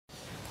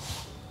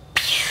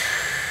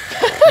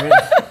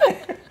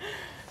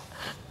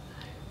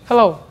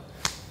Hello.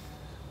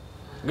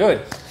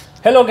 Good.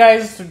 Hello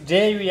guys,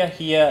 today we are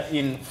here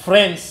in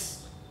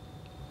France,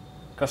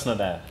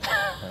 Krasnodar.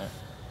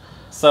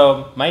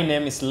 So my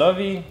name is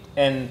Lovey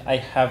and I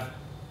have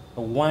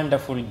a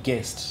wonderful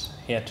guest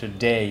here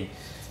today,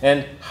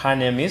 and her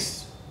name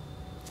is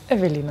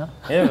Evelina.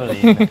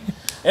 Evelina.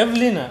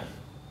 Evelina,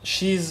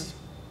 she's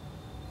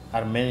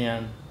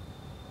Armenian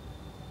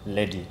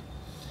lady.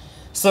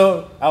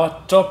 So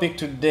our topic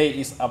today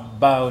is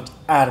about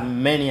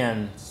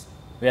Armenians.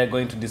 We are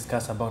going to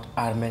discuss about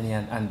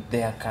Armenian and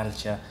their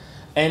culture,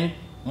 and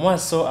more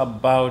so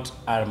about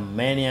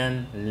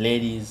Armenian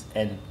ladies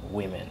and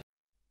women.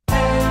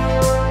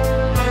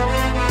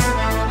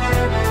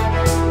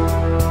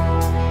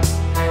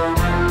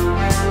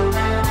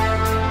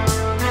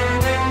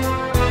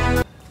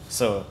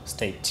 So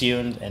stay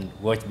tuned and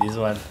watch this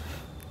one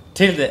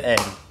till the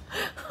end.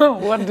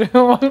 What do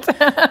you want?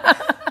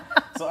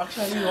 So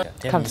actually,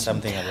 tell me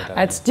something about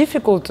Armenia. It's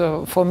difficult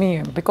for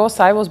me because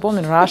I was born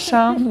in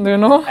Russia, do you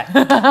know?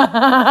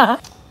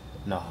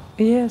 No.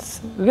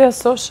 Yes, we are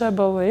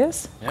sociable,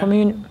 yes?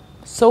 Yeah.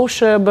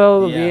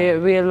 Sociable, Yeah.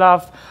 we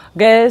love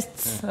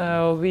guests,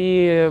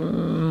 we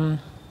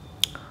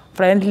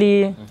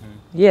friendly.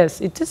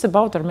 Yes, it is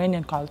about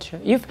Armenian culture.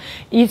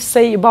 If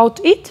say about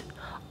it,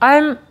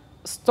 I'm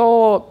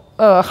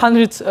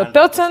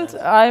 100%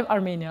 I'm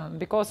Armenian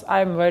because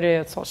I'm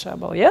very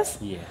sociable, yes?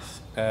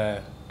 Yes.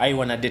 I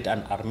wanna date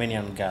an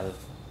Armenian girl.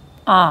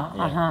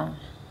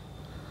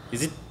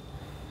 Is it?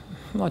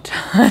 What?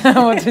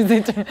 What is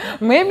it?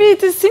 Maybe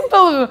it is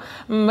simple.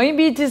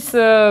 Maybe it is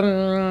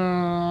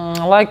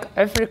like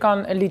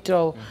African a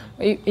little.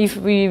 If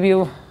we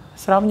will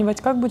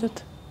сравнивать, как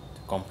будет?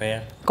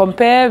 Compare.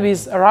 Compare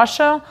with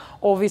Russia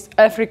or with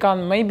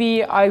African.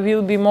 Maybe I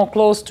will be more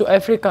close to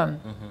African.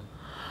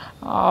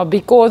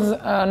 Because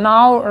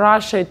now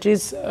Russia it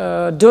is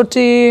a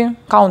dirty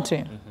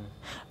country.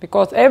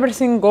 Because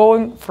everything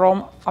going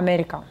from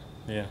America.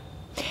 Yeah.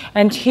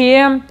 And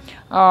here,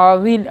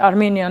 we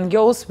Armenian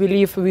girls, we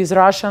live with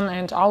Russian,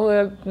 and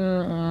our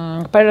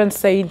parents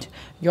said,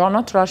 "You are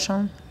not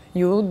Russian.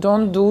 You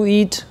don't do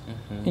it.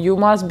 You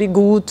must be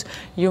good.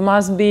 You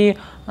must be,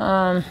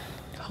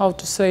 how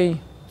to say,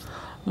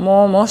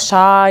 more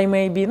shy,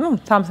 maybe, no,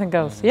 something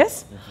else."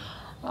 Yes,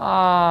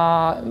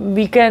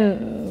 we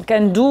can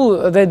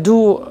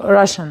do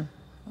Russian.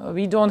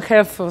 We don't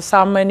have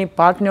so many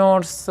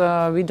partners.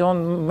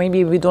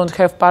 Maybe we don't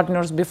have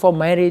partners before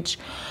marriage.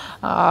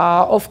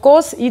 Of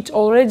course, it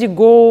already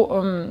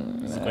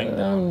going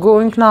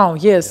now.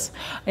 Yes,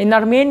 yeah. In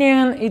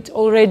Armenian, it's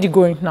already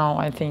going now.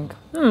 I think.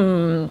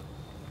 And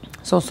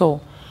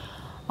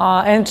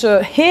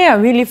here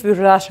we live with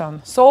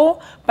Russian. So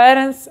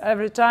parents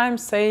every time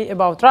say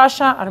about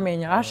Russia,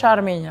 Armenia, Russia,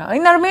 Armenia.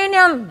 In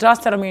Armenian,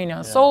 just Armenian.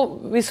 Yeah. So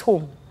with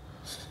whom?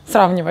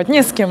 Сравнивать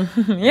не с кем.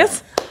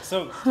 Yes.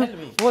 So tell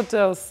me. What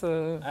else?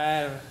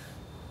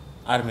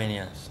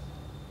 Armenians.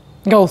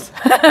 Girls.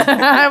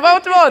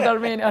 About what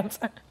Armenians?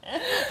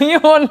 You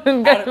want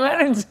to get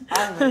married?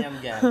 Armenian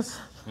girls.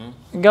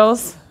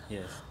 Girls?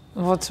 Yes.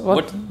 What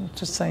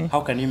to say?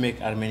 How can you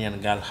make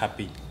Armenian girl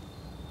happy?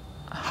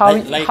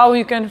 How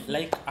you can?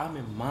 Like I'm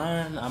a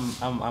man. I'm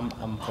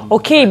from.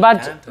 Okay,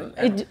 but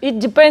it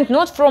depends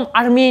not from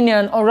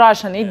Armenian or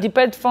Russian. It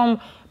depends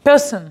from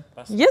person.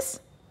 Yes.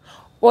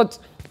 What?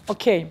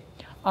 Okay.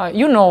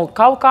 You know,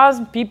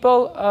 Caucasian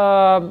people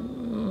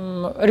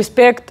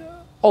respect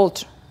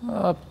old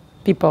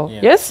people.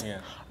 Yeah, yes. Yeah.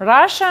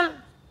 Russian.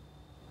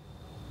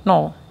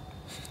 No,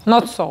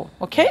 not so.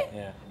 Okay.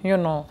 Yeah. You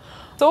know.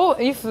 So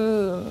if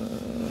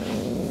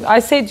I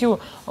said you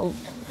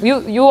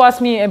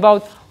asked me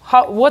about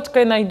what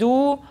can I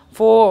do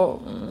for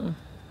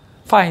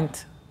find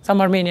some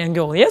Armenian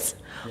girl? Yes.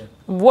 Yeah.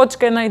 What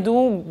can I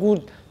do?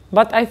 Good.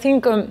 But I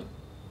think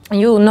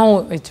you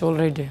know it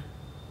already.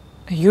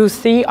 You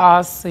see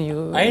us.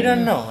 I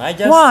don't know.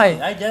 Why?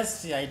 I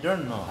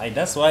don't know.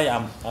 That's why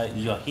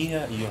you're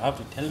here. You have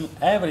to tell me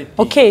everything.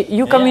 Okay,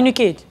 you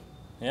communicate.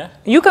 Yeah.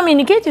 You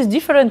communicate with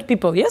different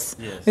people. Yes.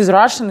 Yes. With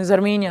Russian, with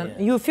Armenian.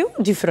 Yeah. You feel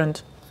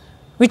different.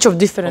 Which of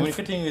different?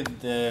 Communicating with.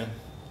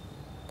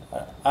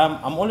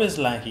 I'm always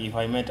lucky if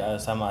I met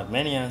some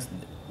Armenians.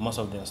 Most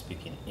of them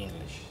speak in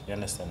English. You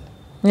understand?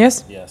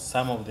 Yes. Yeah.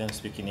 Some of them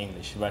speak in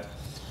English, but.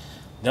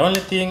 The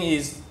only thing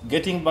is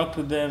getting back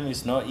to them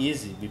is not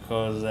easy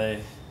because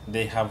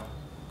they have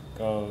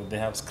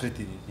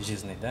skryty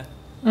жизни, да?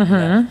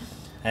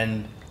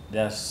 And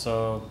they're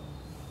so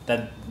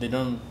that they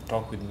don't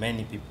talk with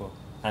many people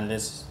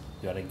unless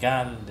you're a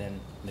girl, then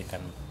they can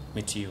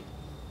meet you.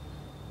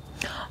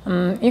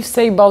 If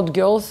say about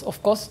girls,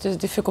 of course it is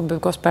difficult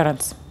because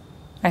parents.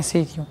 I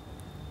see you.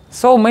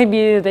 So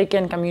maybe they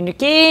can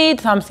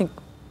communicate something,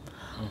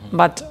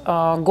 but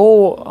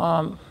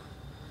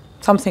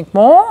something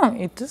more,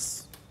 it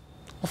is,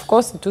 of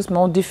course, it is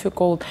more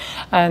difficult,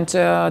 and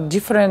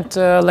different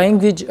not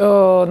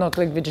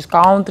languages,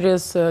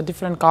 countries,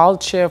 different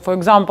culture. For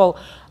example,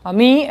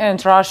 me and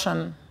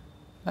Russian.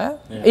 Yeah.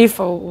 If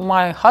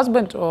my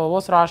husband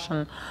was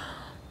Russian,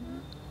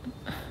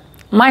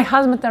 My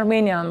husband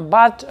Armenian,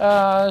 but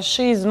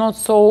she is not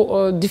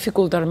so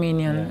difficult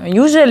Armenian.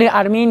 Usually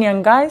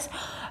Armenian guys,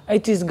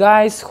 it is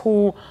guys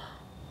who,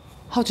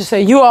 how to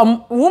say, you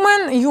are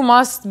woman, you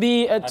must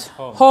be at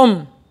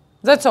home.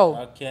 That's all.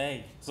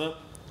 Okay, so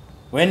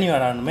when you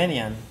are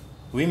Armenian,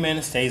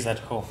 women stays at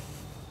home,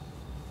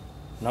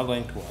 not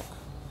going to work.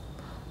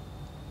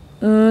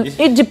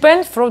 It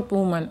depends from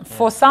woman. Yeah.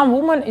 For some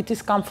women, it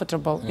is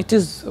comfortable. It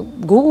is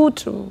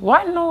good.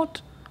 Why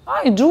not?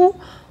 I do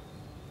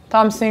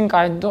something.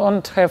 I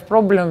don't have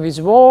problem with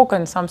work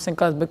and something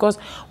else, because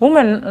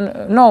women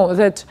know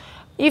that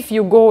if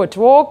you go at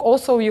work,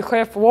 also you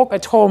have work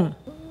at home.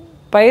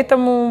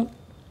 Поэтому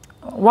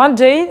one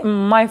day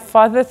my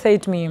father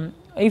said to me,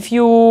 if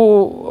you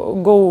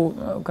go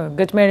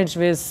get married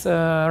with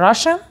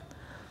Russian,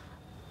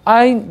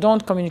 I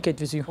don't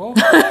communicate with you. Oh.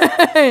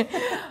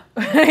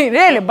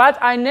 Really, but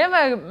I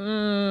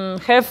never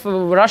have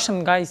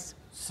Russian guys.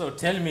 So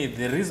tell me,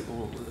 the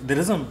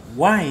reason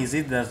why is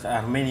it that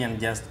Armenian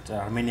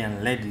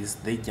ladies,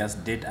 they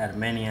just date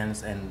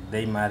Armenians and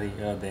they marry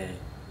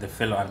the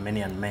fellow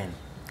Armenian men?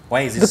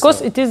 Why is it because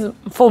so? It is,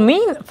 for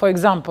me, for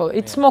example,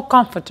 it's more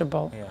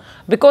comfortable. Yeah.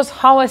 Because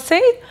how I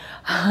say,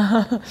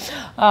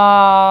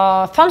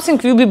 something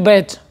will be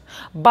bad.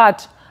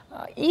 But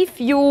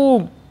if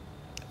you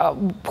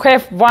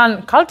have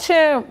one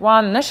culture,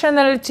 one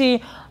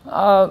nationality,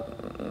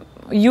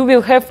 you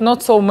will have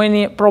not so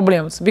many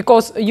problems,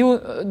 because you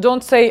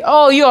don't say,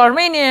 oh, you are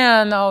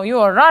Armenian, or you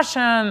are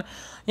Russian.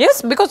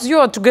 Yes, because you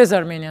are together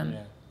Armenian.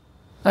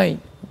 Yeah.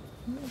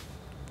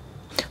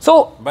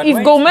 So but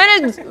if go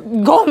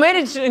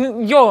marriage,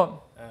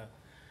 yo.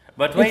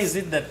 But why is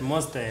it that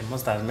most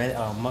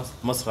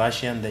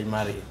Russian, they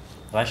marry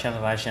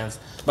Russians,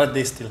 but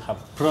they still have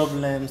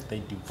problems,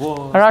 they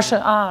divorce?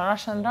 Russian.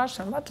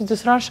 What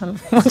is Russian?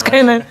 What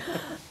kind of?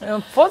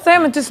 For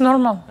them it is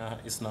normal.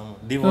 It's normal.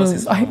 Divorce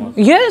is normal.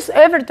 Yes,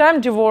 every time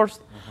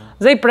divorced.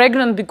 They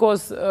pregnant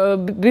because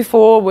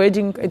before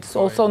wedding it's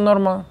also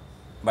normal.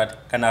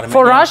 But can Armenian,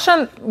 for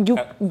Russian,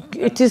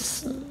 it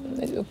is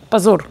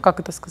позор, как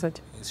это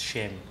сказать? It's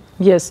shame.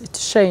 Yes, it's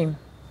shame.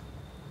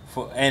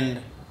 And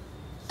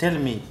tell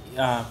me,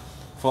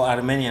 for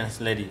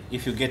Armenians lady,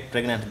 if you get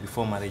pregnant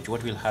before marriage,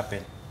 what will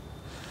happen?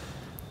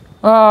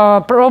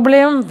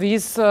 Problem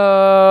with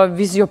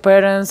your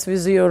parents,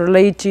 with your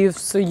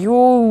relatives. You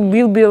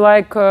will be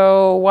like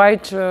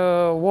white,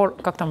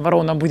 как там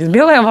ворона будет?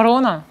 Белая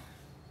ворона.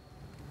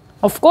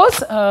 Of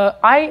course,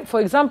 for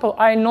example,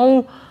 I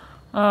know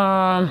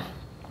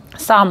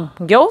some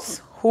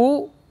girls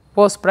who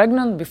was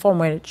pregnant before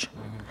marriage.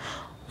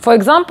 For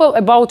example,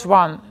 about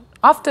one,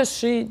 after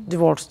she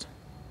divorced.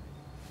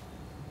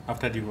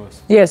 After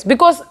divorce? Yes,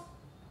 because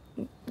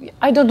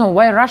I don't know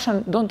why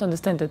Russians don't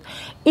understand it.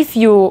 If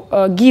you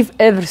give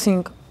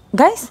everything,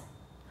 guys,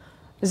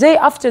 they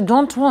after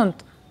don't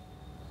want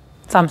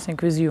something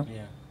with you.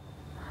 Yeah.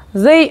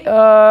 They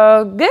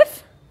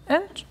give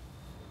and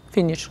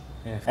finish.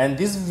 Yeah. And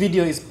this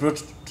video is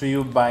brought to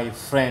you by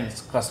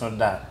Friends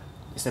Krasnodar.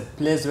 It's a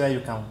place where you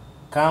can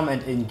come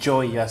and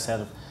enjoy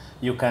yourself.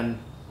 You can,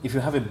 if you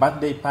have a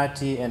birthday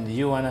party and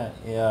you want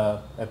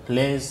a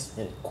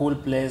cool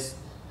place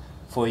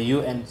for you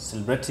and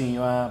celebrating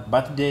your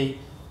birthday,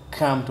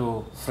 come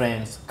to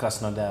Friends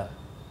Krasnodar.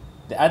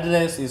 The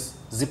address is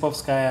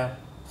Zipovskaya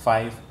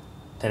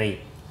 5-3.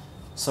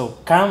 So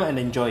come and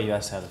enjoy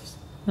yourselves.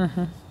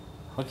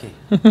 Okay.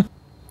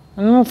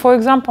 For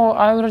example,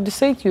 I already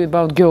said to you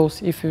about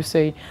girls, if you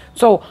say.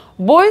 So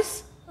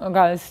boys,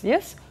 guys,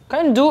 yes,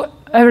 can do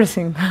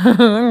everything,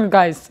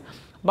 guys.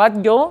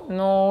 But girl,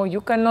 no,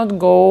 you cannot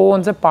go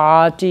on the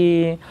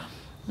party.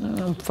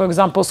 For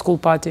example, school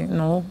party,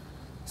 no.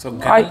 So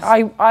girls,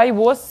 I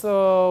was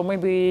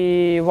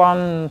maybe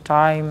one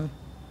time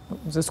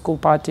the school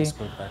party.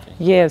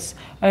 Yes,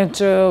 and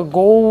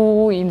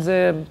go in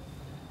the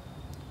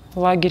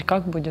лагерь,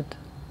 как будет?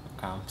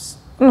 Camps.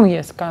 No,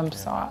 yes,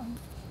 camps. Yeah.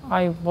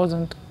 I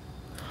wasn't,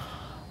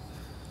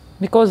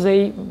 because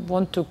they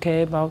want to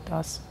care about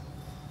us.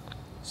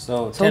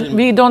 So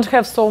we don't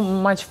have so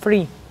much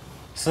free.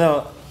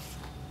 So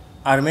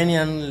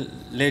Armenian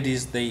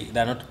ladies,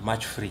 they're not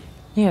much free.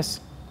 Yes.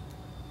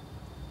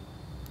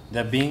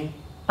 They're being,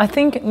 I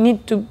think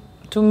need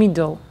to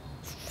middle.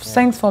 Yeah.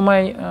 Thanks for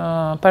my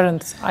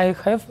parents. I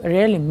have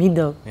really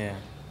middle. Yeah.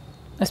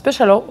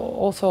 Especially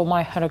also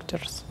my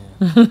characters.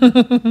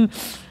 Yeah.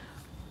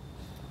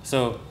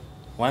 So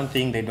one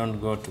thing, they don't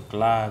go to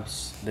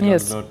clubs. They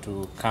don't go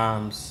to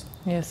camps.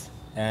 Yes.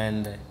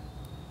 And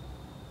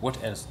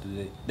what else do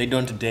they? They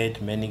don't date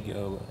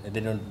they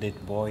don't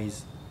date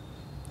boys.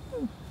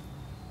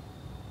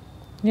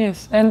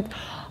 Yes, and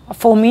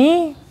for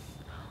me,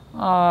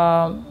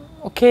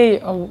 okay,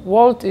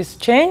 world is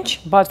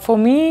changed, but for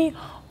me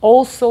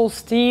also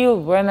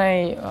still when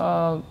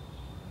I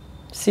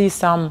see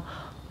some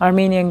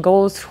Armenian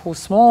girls who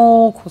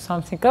smoke, who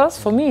something else,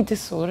 for me it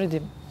is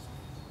already.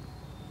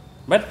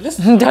 But let's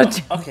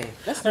okay.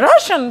 Let's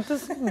Russian.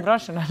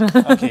 Russian.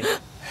 Okay.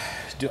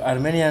 Do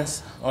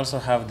Armenians also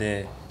have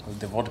the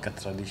vodka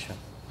tradition?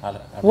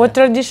 What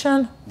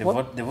tradition? The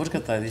vodka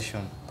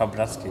tradition,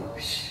 по-братски.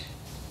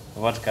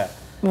 Vodka.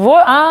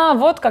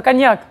 Vodka,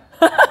 cognac.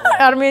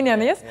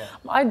 Armenian, yes? Yeah.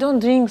 I don't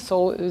drink,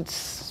 so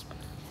it's...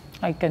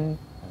 I can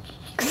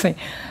say.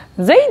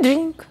 They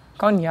drink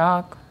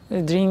cognac,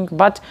 they drink,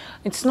 but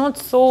it's not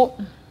so...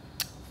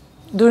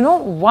 Do you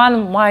know,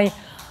 my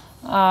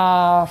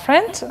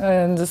friend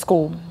in the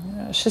school,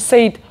 she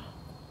said,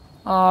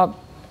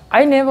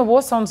 I never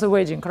was on the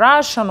wedding,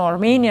 Russian or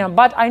Armenian,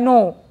 but I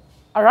know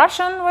a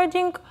Russian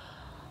wedding,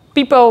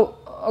 people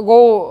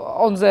go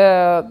on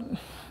the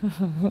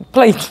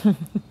plate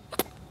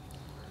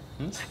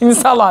in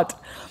salad.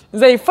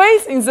 They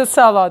face in the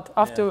salad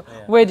after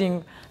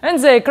wedding, and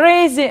they're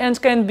crazy and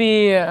can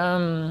be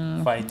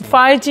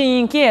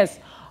fighting. Yes,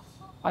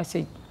 I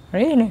say,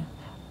 really?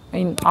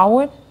 In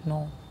our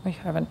no, we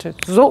haven't.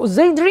 So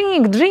they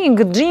drink,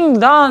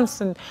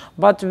 dance,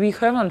 but we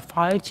haven't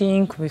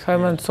fighting. We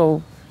haven't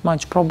so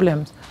much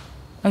problems.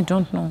 I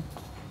don't know.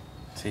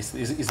 So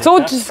it's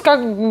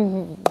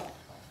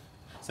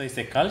So it's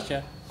a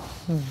culture.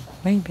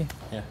 Maybe.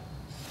 Yeah.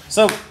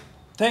 So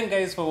thank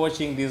guys for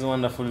watching this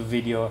wonderful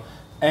video,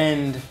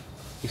 and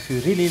if you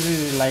really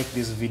like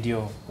this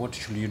video, what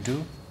should you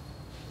do?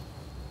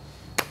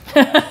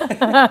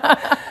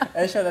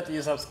 Ensure that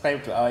you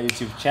subscribe to our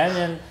YouTube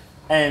channel,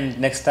 and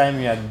next time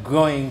we are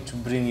going to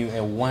bring you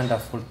a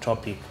wonderful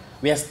topic.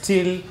 We are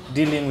still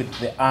dealing with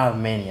the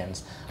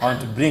Armenians. I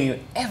want to bring you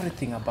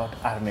everything about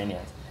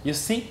Armenians. You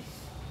see,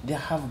 they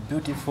have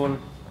beautiful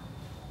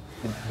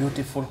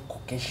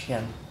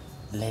Caucasian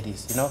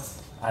ladies, you know,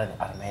 are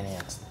the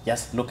Armenians.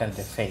 Just look at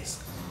the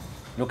face,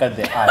 look at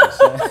the eyes.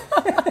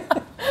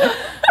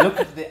 Look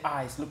at the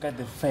eyes, look at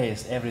the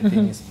face,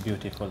 everything is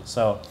beautiful.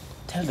 So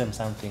tell them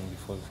something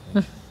before we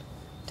finish.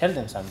 Tell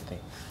them something.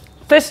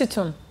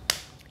 Tesitun.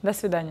 До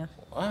свидания.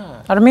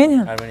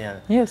 Armenian?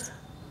 Armenian. Yes.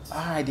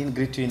 I didn't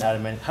greet you in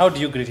Armenian. How do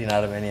you greet in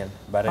Armenian?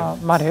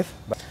 Marev.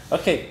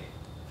 Okay.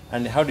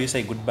 And how do you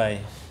say goodbye?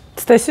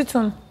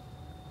 Стеситун.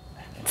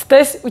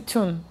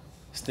 Стеситун.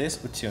 Stes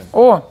utun.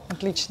 О,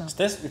 отлично.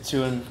 Stes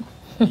utun.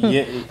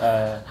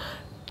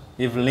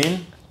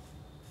 Evelyn,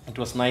 it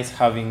was nice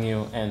having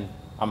you, and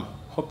I'm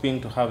hoping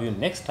to have you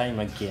next time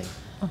again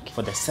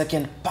for the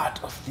second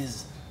part of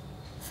this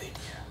video.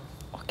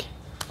 Okay.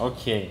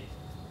 Okay.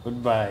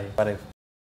 Goodbye.